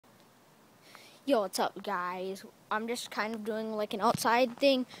Yo, what's up, guys? I'm just kind of doing like an outside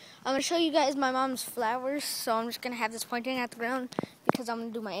thing. I'm gonna show you guys my mom's flowers, so I'm just gonna have this pointing at the ground because I'm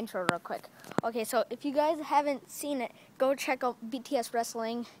gonna do my intro real quick. Okay, so if you guys haven't seen it, go check out BTS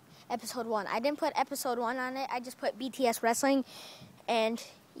Wrestling episode 1. I didn't put episode 1 on it, I just put BTS Wrestling, and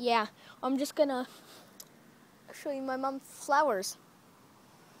yeah, I'm just gonna show you my mom's flowers.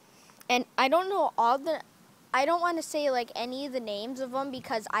 And I don't know I don't want to say like any of the names of them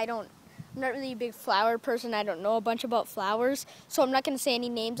because I'm not really a big flower person. I don't know a bunch about flowers, so I'm not going to say any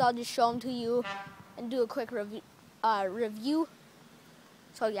names. I'll just show them to you and do a quick review.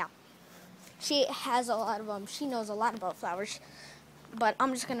 So yeah, she has a lot of them. She knows a lot about flowers, but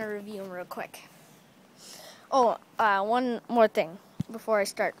I'm just going to review them real quick. Oh, one more thing before I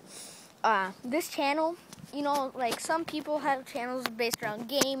start. This channel, you know, like some people have channels based around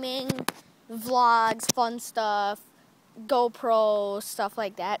gaming, vlogs, fun stuff, GoPro, stuff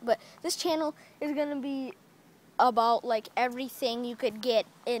like that. But this channel is going to be about like everything you could get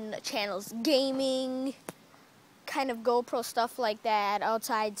in channels. Gaming, kind of GoPro stuff like that,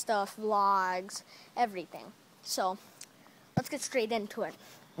 outside stuff, vlogs, everything. So, let's get straight into it.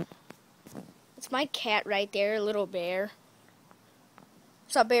 It's my cat right there, little bear.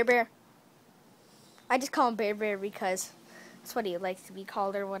 What's up, Bear Bear? I just call him Bear Bear because that's what he likes to be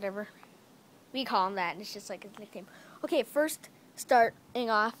called or whatever. We call him that, and it's just like his nickname. Okay, first starting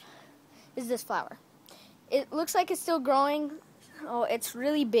off is this flower. It looks like it's still growing. Oh, it's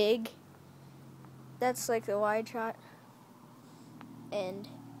really big. That's like the wide shot. And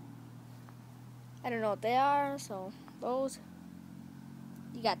I don't know what they are, so those.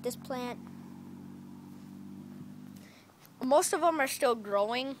 You got this plant. Most of them are still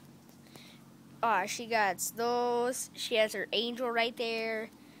growing. She got those. She has her angel right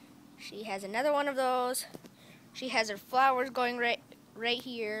there. She has another one of those. She has her flowers going right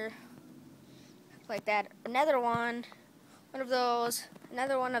here. Like that. Another one of those.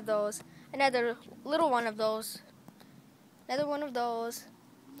 Another one of those. Another little one of those. Another one of those.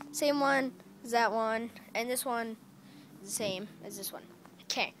 Same one as that one. And this one is the same as this one.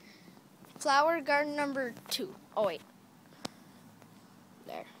 Okay. Flower garden number 2. Oh, wait.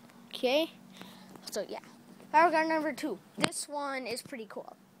 There. Okay. So, yeah. Flower garden number 2. This one is pretty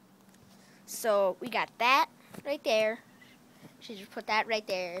cool. So, we got that right there. She just put that right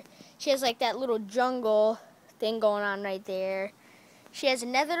there. She has like that little jungle thing going on right there. She has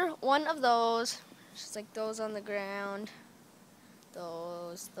another one of those. Just like those on the ground.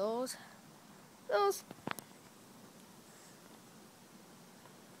 Those.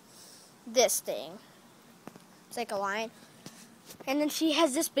 This thing. It's like a line. And then she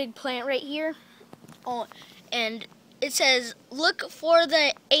has this big plant right here. Oh, and it says, "Look for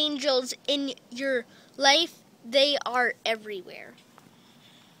the angels in your life. They are everywhere."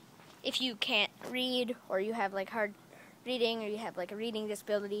 If you can't read, or you have like hard reading, or you have like a reading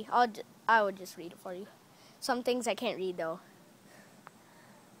disability, I would just read it for you. Some things I can't read though.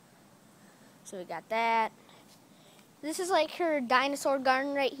 So we got that. This is like her dinosaur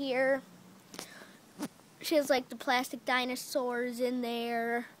garden right here. She has like the plastic dinosaurs in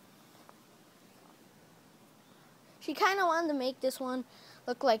there. She kind of wanted to make this one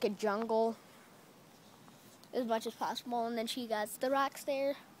look like a jungle as much as possible, and then she got the rocks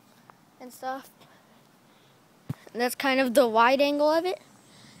there and stuff. And that's kind of the wide angle of it.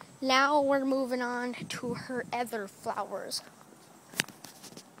 Now we're moving on to her other flowers.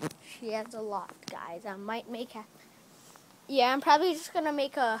 She has a lot, guys. I might make a... Yeah, I'm probably just going to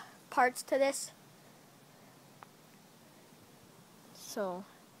make parts to this. So,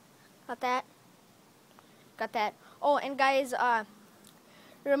 got that. Oh, and guys,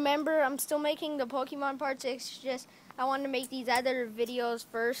 remember, I'm still making the Pokemon parts. It's just I want to make these other videos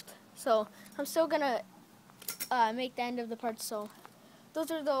first. So, I'm still going to make the end of the parts. So, those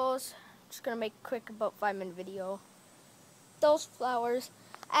are those. Just going to make a quick about 5-minute video. Those flowers.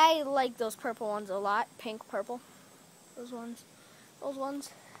 I like those purple ones a lot. Pink, purple. Those ones.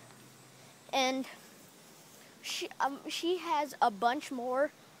 And she has a bunch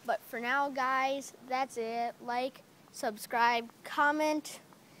more. But for now, guys, that's it. Like, subscribe, comment,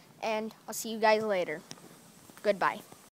 and I'll see you guys later. Goodbye.